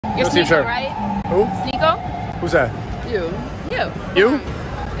You're Sneako, sure. right? Who? Sneako? Who's that? You. You?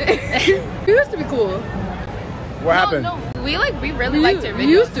 You used to be cool. What happened? No, we really liked your videos. We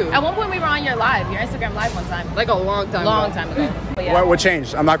used to. At one point we were on your Instagram live one time. Like a long time ago. But yeah. What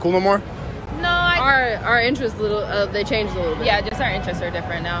changed? I'm not cool no more? No, our interests they changed a little bit. Yeah, just our interests are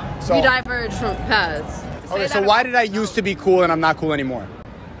different now. So, we diverged from paths. okay, so why did I used to be cool and I'm not cool anymore?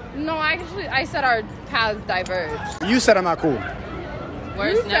 No, actually, I said our paths diverged. You said I'm not cool.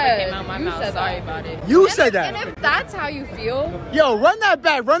 Words never came out my mouth. Sorry about it. You said that. And if that's how you feel... Yo, run that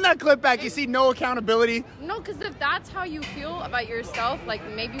back. Run that clip back. You see no accountability. No, because if that's how you feel about yourself, like,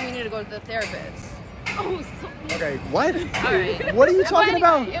 maybe we need to go to the therapist. Oh, okay, what? All right. What are you talking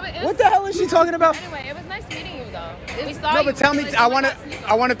about? What the hell is she talking about? Anyway, it was nice meeting you, though. We saw No, but tell me, I want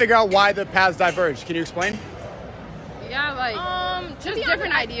to figure out why the paths diverged. Can you explain? Yeah, like, just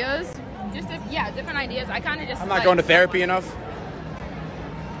different ideas. Different ideas. I kind of just... I'm not going to therapy enough.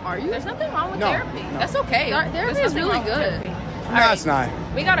 Are you? There's nothing wrong with therapy. No. That's okay. Therapy is really good. No, it's not.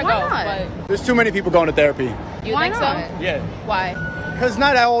 We gotta Why go. not? But There's too many people going to therapy. you Why think not? so? Yeah. Why? Because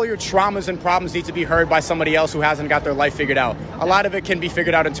not all your traumas and problems need to be heard by somebody else who hasn't got their life figured out. Okay. A lot of it can be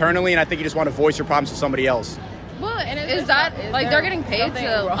figured out internally, and I think you just want to voice your problems to somebody else. Well, and is they're getting paid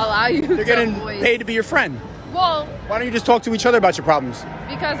to allow you They're getting paid to be your friend. Well, why don't you just talk to each other about your problems?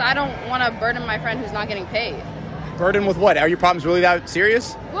 Because I don't want to burden my friend who's not getting paid. Burden with what? Are your problems really that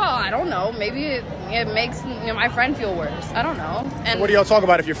serious? Well, I don't know. Maybe it makes my friend feel worse. I don't know. And what do y'all talk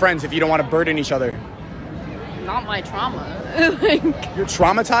about if you're friends if you don't want to burden each other? Not my trauma. You're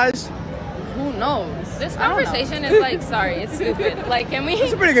traumatized? Who knows? This conversation is like, sorry, it's stupid. Like, can we...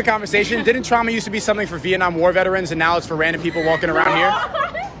 It's a pretty good conversation. Didn't trauma used to be something for Vietnam War veterans and now it's for random people walking around here?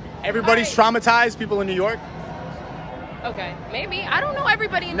 Everybody's traumatized, people in New York? Okay, maybe. I don't know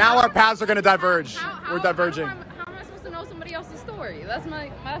everybody in Now our paths are going to diverge. We're diverging. How am I supposed to know somebody else's story? That's my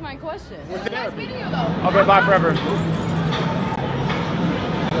question. Nice meeting you, though. Okay, bye forever.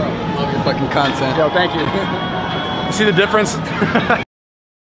 Love your fucking content. Yo, thank you. You see the difference?